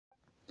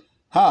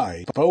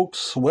Hi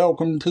folks,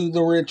 welcome to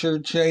the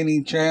Richard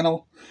Chaney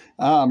channel.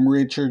 I'm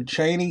Richard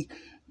Chaney.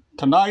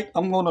 Tonight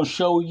I'm going to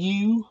show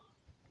you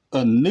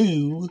a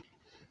new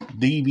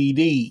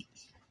DVD.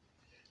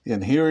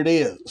 And here it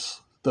is,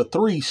 The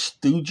Three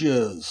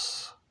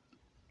Stooges.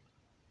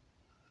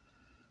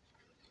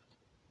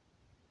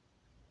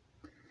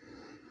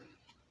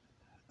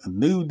 A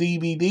new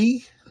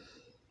DVD.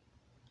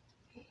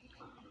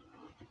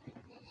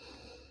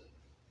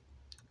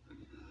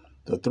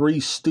 The Three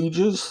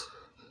Stooges.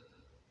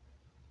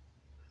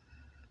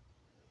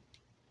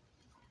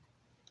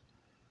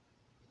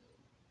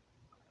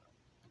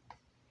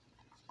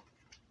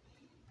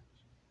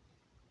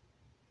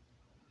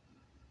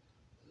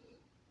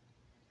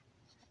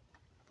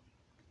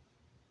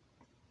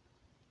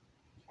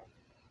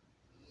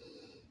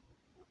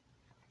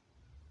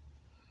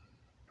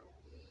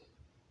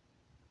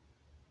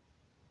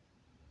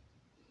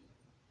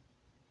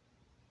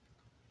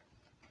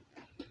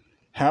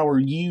 How are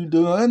you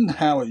doing?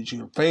 How is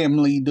your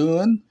family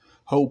doing?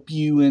 Hope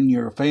you and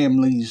your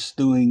family's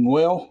doing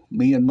well.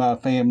 Me and my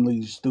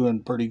family's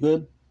doing pretty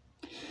good.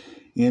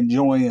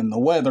 Enjoying the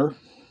weather.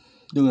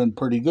 Doing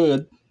pretty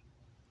good.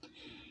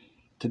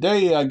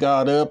 Today I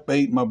got up,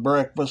 ate my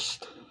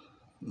breakfast,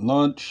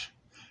 lunch,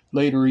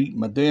 later eat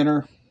my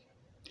dinner,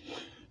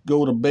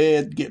 go to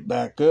bed, get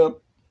back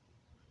up,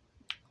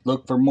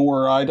 look for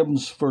more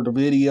items for the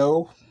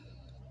video,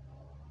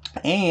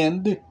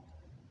 and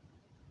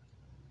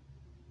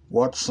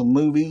watch some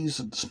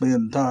movies and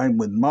spend time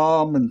with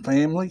mom and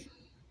family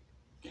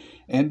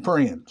and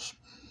friends.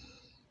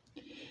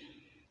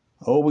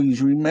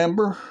 Always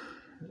remember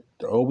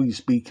to always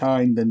be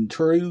kind and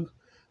true,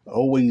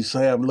 always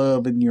have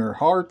love in your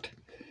heart,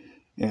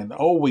 and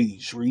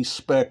always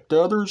respect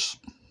others,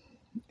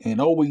 and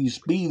always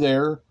be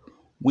there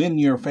when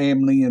your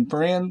family and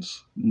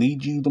friends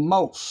need you the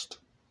most.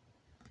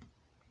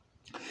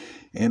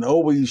 And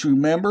always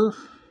remember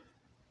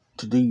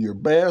to do your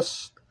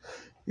best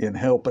in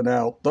helping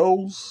out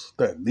those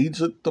that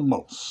needs it the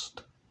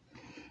most.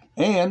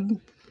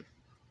 And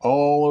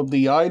all of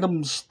the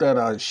items that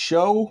I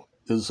show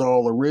is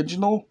all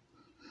original,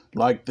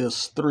 like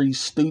this Three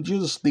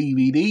Stooges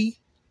DVD,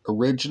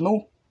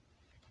 original.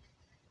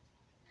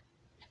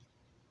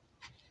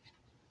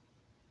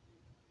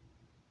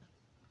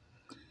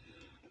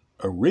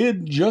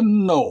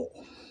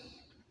 Original.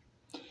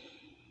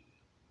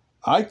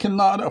 I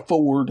cannot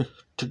afford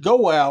to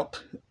go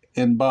out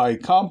and buy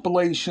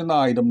compilation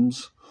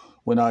items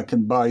when I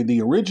can buy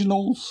the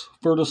originals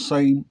for the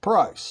same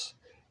price.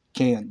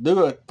 Can't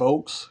do it,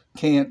 folks.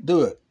 Can't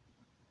do it.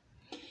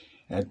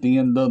 At the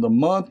end of the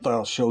month,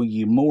 I'll show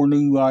you more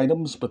new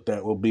items, but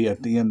that will be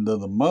at the end of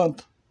the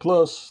month,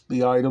 plus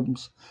the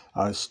items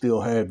I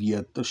still have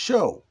yet to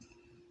show.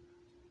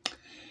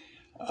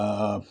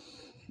 I've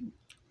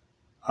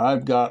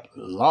got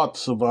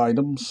lots of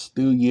items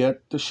still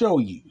yet to show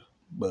you,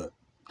 but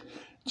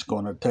it's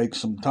going to take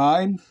some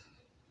time.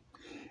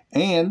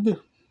 And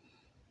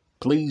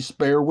please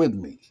bear with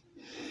me.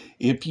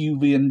 If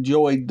you've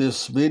enjoyed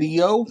this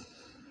video,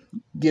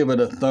 give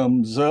it a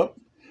thumbs up.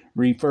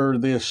 Refer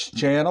this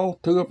channel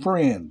to a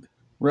friend,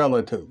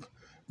 relative.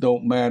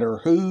 Don't matter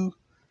who,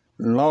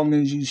 as long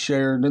as you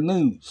share the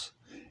news.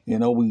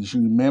 And always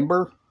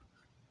remember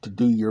to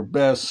do your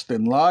best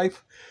in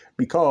life,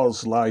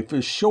 because life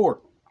is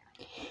short.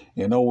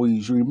 And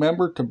always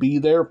remember to be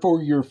there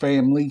for your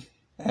family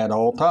at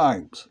all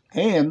times.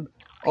 And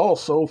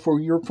also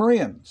for your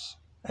friends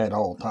at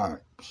all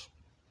times.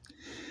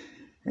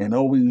 And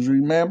always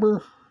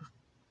remember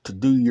to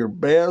do your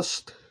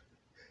best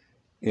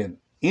in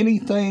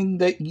anything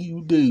that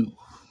you do.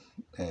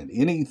 And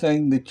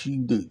anything that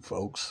you do,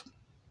 folks.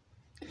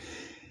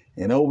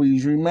 And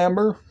always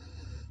remember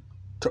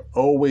to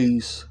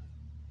always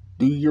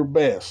do your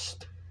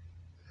best.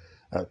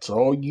 That's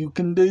all you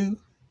can do,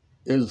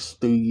 is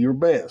do your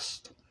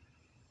best.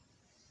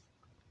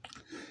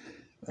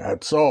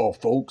 That's all,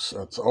 folks.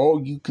 That's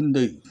all you can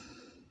do.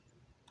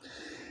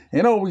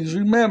 And always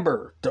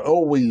remember to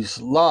always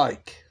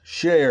like,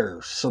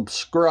 share,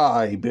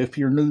 subscribe if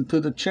you're new to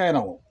the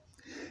channel.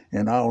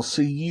 And I'll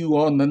see you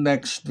on the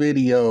next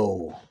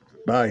video.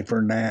 Bye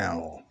for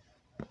now.